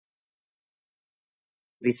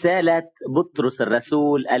رسالة بطرس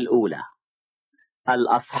الرسول الأولى،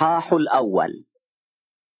 الأصحاح الأول.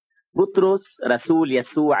 بطرس رسول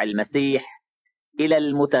يسوع المسيح إلى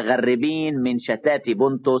المتغربين من شتات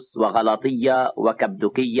بنطس وغلاطية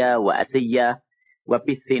وكبدوكية وأسية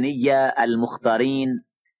وبثينية المختارين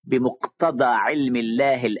بمقتضى علم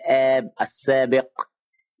الله الآب السابق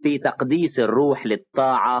في تقديس الروح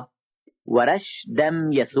للطاعة ورش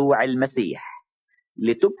دم يسوع المسيح،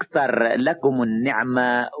 لتكثر لكم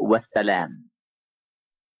النعمة والسلام.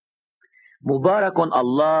 مبارك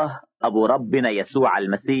الله أبو ربنا يسوع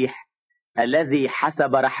المسيح، الذي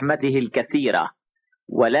حسب رحمته الكثيرة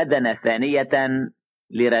ولدنا ثانية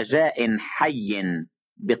لرجاء حي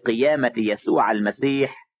بقيامة يسوع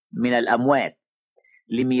المسيح من الأموات،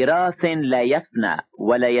 لميراث لا يفنى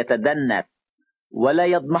ولا يتدنس ولا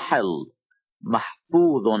يضمحل،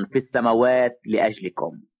 محفوظ في السماوات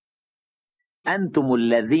لأجلكم، أنتم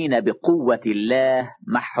الذين بقوة الله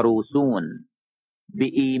محروسون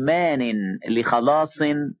بإيمان لخلاص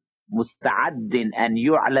مستعد أن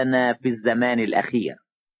يعلن في الزمان الأخير،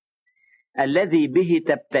 الذي به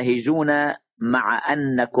تبتهجون، مع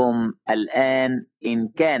أنكم الآن إن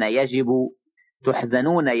كان يجب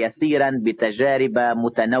تحزنون يسيرا بتجارب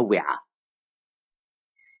متنوعة،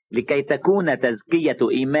 لكي تكون تزكية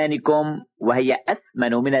إيمانكم، وهي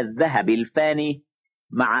أثمن من الذهب الفاني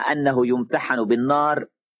مع أنه يمتحن بالنار،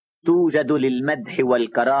 توجد للمدح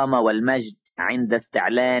والكرامة والمجد عند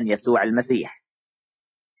استعلان يسوع المسيح،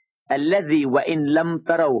 الذي وإن لم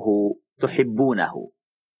تروه تحبونه،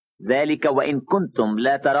 ذلك وإن كنتم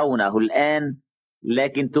لا ترونه الآن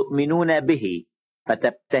لكن تؤمنون به،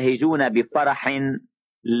 فتبتهجون بفرح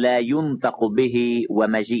لا ينطق به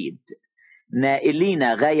ومجيد،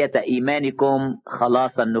 نائلين غاية إيمانكم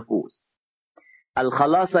خلاص النفوس،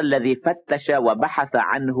 الخلاص الذي فتش وبحث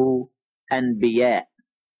عنه أنبياء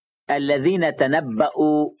الذين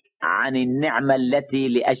تنبأوا عن النعمة التي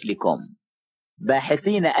لأجلكم،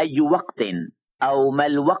 باحثين أي وقت أو ما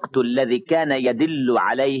الوقت الذي كان يدل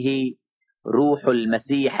عليه روح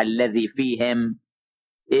المسيح الذي فيهم،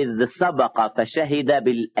 إذ سبق فشهد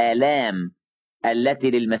بالآلام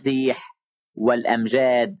التي للمسيح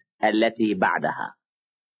والأمجاد التي بعدها،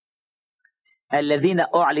 الذين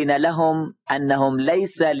أعلن لهم أنهم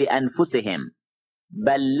ليس لأنفسهم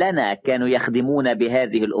بل لنا كانوا يخدمون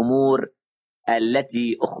بهذه الأمور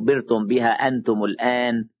التي أخبرتم بها أنتم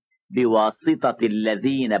الآن بواسطة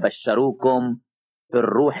الذين بشروكم في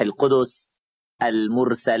الروح القدس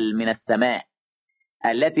المرسل من السماء،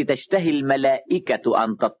 التي تشتهي الملائكة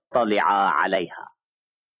أن تطلع عليها.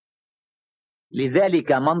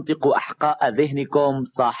 لذلك منطق أحقاء ذهنكم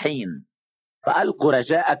صاحين، فألقوا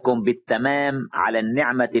رجاءكم بالتمام على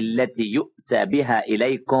النعمة التي يؤتى بها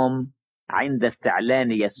إليكم عند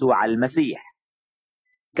استعلان يسوع المسيح.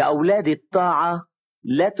 كأولاد الطاعة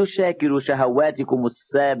لا تشاكلوا شهواتكم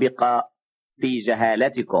السابقة في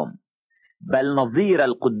جهالتكم، بل نظير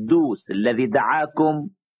القدوس الذي دعاكم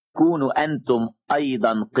كونوا أنتم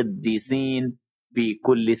أيضا قديسين في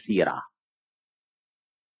كل سيرة،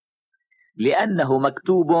 لأنه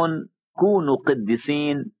مكتوب: كونوا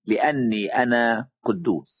قديسين لأني أنا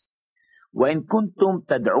قدوس. وإن كنتم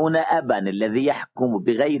تدعون أبا الذي يحكم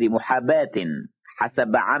بغير محاباة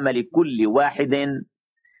حسب عمل كل واحد،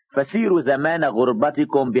 فسيروا زمان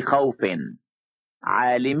غربتكم بخوف،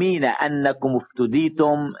 عالمين أنكم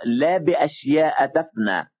افتديتم لا بأشياء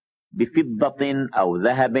تفنى بفضة أو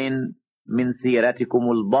ذهب من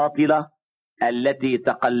سيرتكم الباطلة التي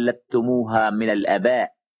تقلدتموها من الآباء،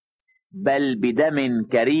 بل بدم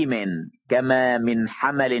كريم كما من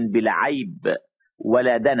حمل بلا عيب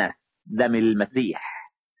ولا دنس، دم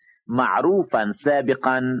المسيح، معروفا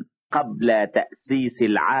سابقا قبل تأسيس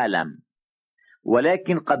العالم،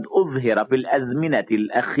 ولكن قد أظهر في الأزمنة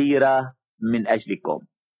الأخيرة من أجلكم،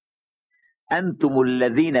 أنتم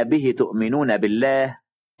الذين به تؤمنون بالله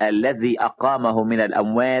الذي أقامه من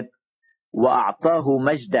الأموات وأعطاه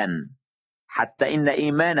مجدا، حتى إن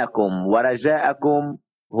إيمانكم ورجاءكم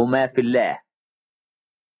هما في الله.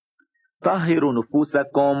 طهروا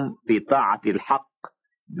نفوسكم في طاعة الحق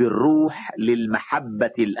بالروح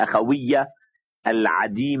للمحبة الأخوية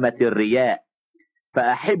العديمة الرياء،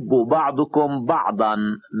 فأحبوا بعضكم بعضا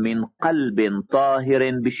من قلب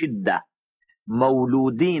طاهر بشدة،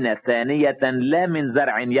 مولودين ثانية لا من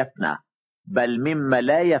زرع يفنى بل مما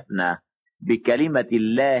لا يفنى، بكلمة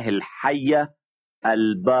الله الحية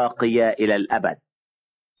الباقية إلى الأبد.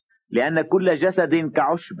 لأن كل جسد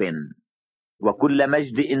كعشب، وكل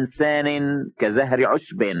مجد إنسان كزهر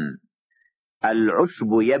عشب، العشب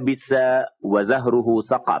يبس وزهره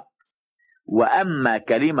سقط، وأما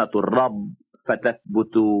كلمة الرب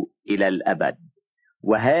فتثبت إلى الأبد.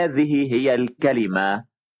 وهذه هي الكلمة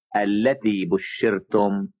التي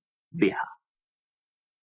بشرتم بها.